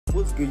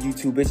What's good,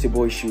 YouTube? It's your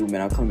boy Shoot,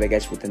 man. I'm coming back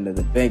at you with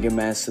another banger,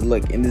 man. So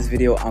look, in this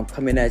video I'm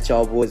coming at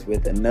y'all boys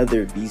with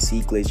another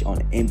VC glitch on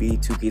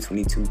NBA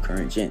 2K22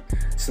 current gen.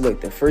 So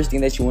look, the first thing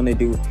that you want to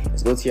do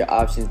is go to your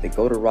options, then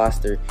go to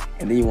roster,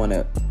 and then you want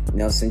to,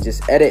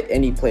 just edit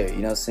any player.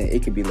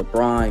 It could be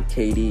LeBron,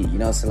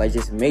 KD, like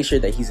just make sure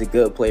that he's a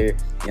good player,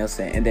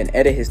 and then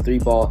edit his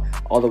 3-ball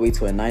all the way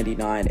to a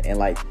 99 and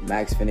like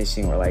max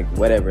finishing or like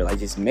whatever. Like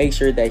just make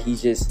sure that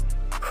he's just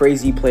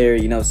crazy player,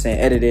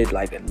 edited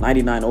like a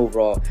 99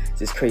 overall,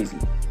 just crazy.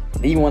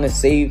 Then you want to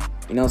save,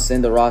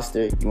 send the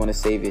roster, you want to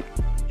save it.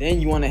 Then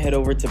you want to head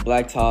over to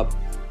Blacktop,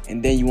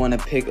 and then you want to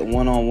pick a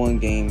one-on-one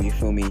game, you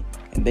feel me?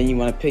 And then you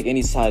want to pick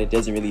any side, it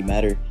doesn't really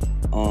matter.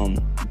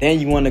 Then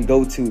you want to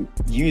go to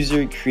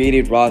user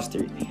created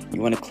roster.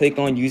 You want to click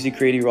on user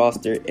created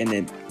roster and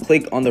then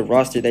click on the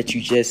roster that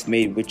you just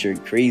made with your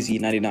crazy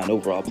 99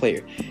 overall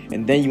player.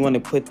 And then you want to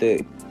put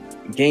the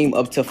game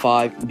up to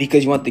 5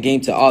 because you want the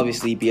game to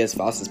obviously be as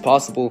fast as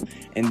possible.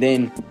 And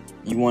then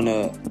you want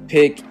to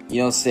pick,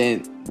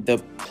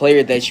 the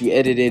player that you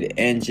edited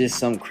and just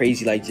some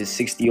crazy like just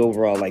 60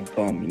 overall like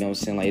bum,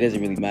 like it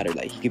doesn't really matter,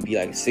 like he could be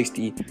like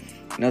 60,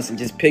 so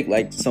just pick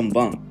like some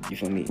bum, you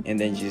feel me, and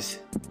then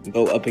just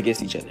go up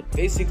against each other.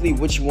 Basically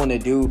what you want to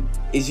do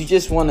is you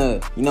just want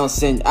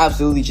to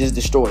absolutely just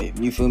destroy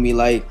him, you feel me,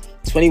 like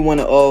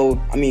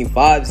 21-0,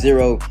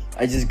 5-0,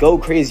 I just go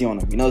crazy on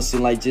him,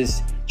 like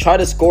just try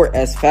to score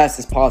as fast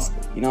as possible,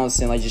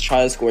 like just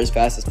try to score as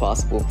fast as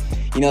possible,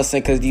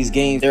 because these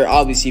games, they're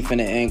obviously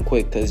finna end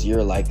quick because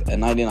you're like a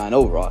 99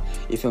 overall,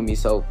 you feel me?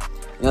 So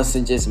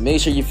just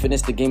make sure you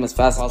finish the game as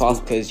fast as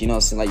possible because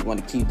like you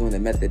want to keep doing the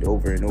method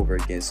over and over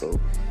again. So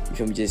you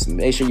feel me, just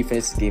make sure you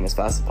finish the game as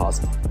fast as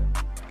possible.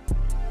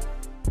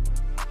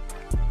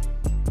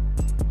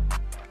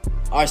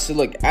 Alright, so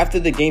look, after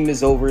the game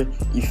is over,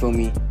 you feel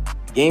me,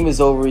 the game is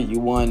over, you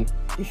won,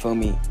 you feel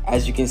me.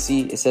 As you can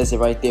see, it says it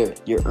right there,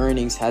 your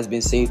earnings has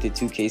been saved to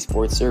 2K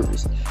Sports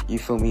servers, you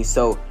feel me?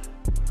 So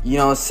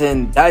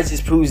that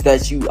just proves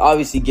that you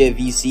obviously get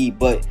VC.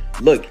 But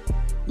look,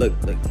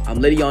 I'm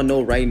letting y'all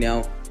know right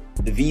now,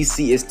 the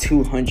VC is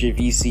 200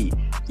 VC.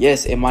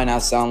 Yes, it might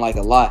not sound like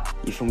a lot,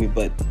 you feel me,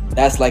 but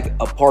that's like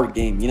a part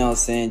game,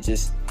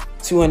 just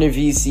 200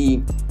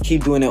 VC,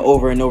 keep doing it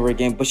over and over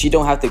again. But you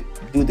don't have to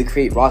do the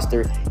create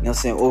roster,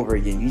 over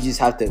again. You just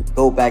have to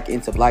go back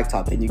into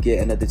Blacktop and you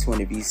get another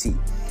 200 VC.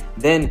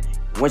 Then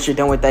once you're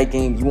done with that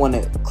game, you want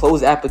to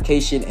close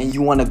application and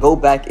you want to go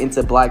back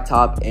into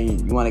Blacktop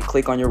and you want to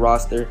click on your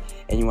roster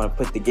and you want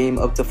to put the game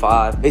up to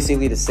 5.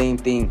 Basically the same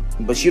thing,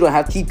 but you don't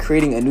have to keep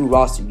creating a new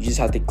roster. You just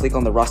have to click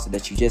on the roster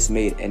that you just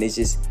made, and it's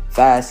just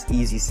fast,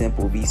 easy,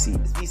 simple VC.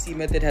 This VC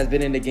method has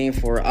been in the game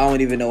for I don't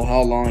even know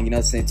how long,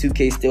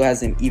 2K still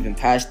hasn't even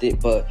patched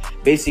it, but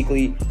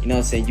basically,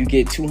 you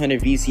get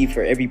 200 VC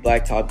for every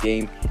Blacktop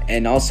game.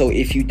 And also,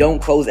 if you don't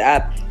close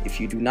app, if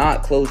you do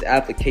not close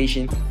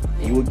application,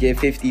 you will get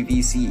 50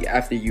 VC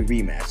after you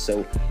rematch.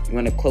 So you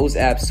want to close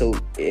app so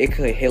it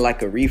could hit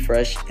like a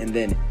refresh, and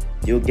then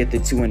you'll get the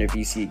 200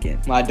 VC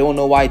again. I don't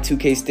know why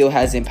 2K still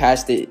hasn't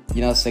passed it,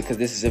 because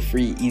this is a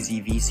free,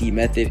 easy VC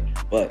method.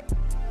 But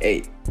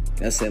hey,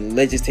 let's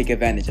just take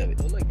advantage of it.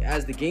 But look,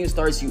 as the game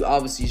starts, you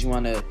obviously just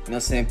want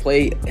to,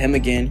 play him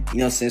again,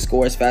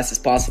 score as fast as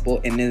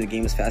possible, and then the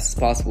game as fast as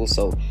possible.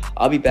 So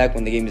I'll be back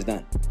when the game is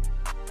done.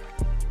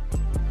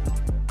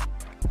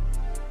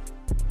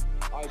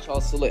 Alright, y'all,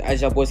 so look,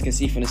 as y'all boys can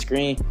see from the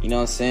screen,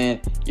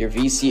 your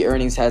VC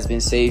earnings has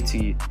been saved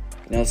to,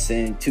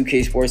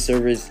 2K Sports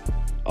servers,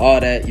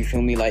 all that, you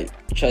feel me? Like,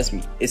 trust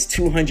me, it's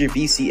 200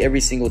 VC every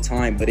single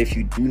time. But if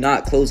you do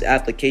not close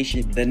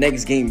application, the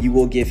next game you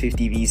will get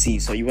 50 VC.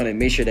 So you want to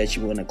make sure that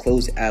you want to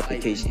close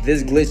application.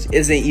 This glitch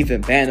isn't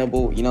even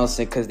bannable,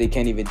 because they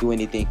can't even do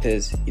anything,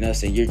 because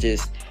you're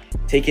just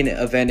taking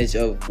advantage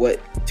of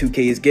what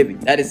 2K is giving.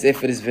 That is it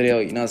for this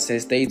video.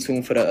 Stay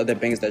tuned for the other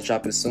bangers that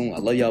dropping soon. I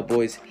love y'all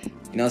boys.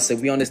 We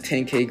on this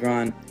 10K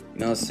grind.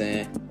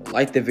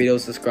 Like the video,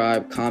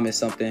 subscribe, comment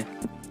something.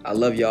 I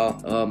love y'all.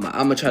 I'm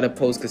gonna try to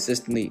post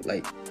consistently,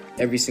 like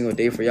every single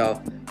day for y'all.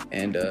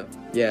 And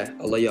yeah,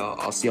 I love y'all.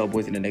 I'll see y'all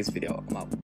boys in the next video. I'm out.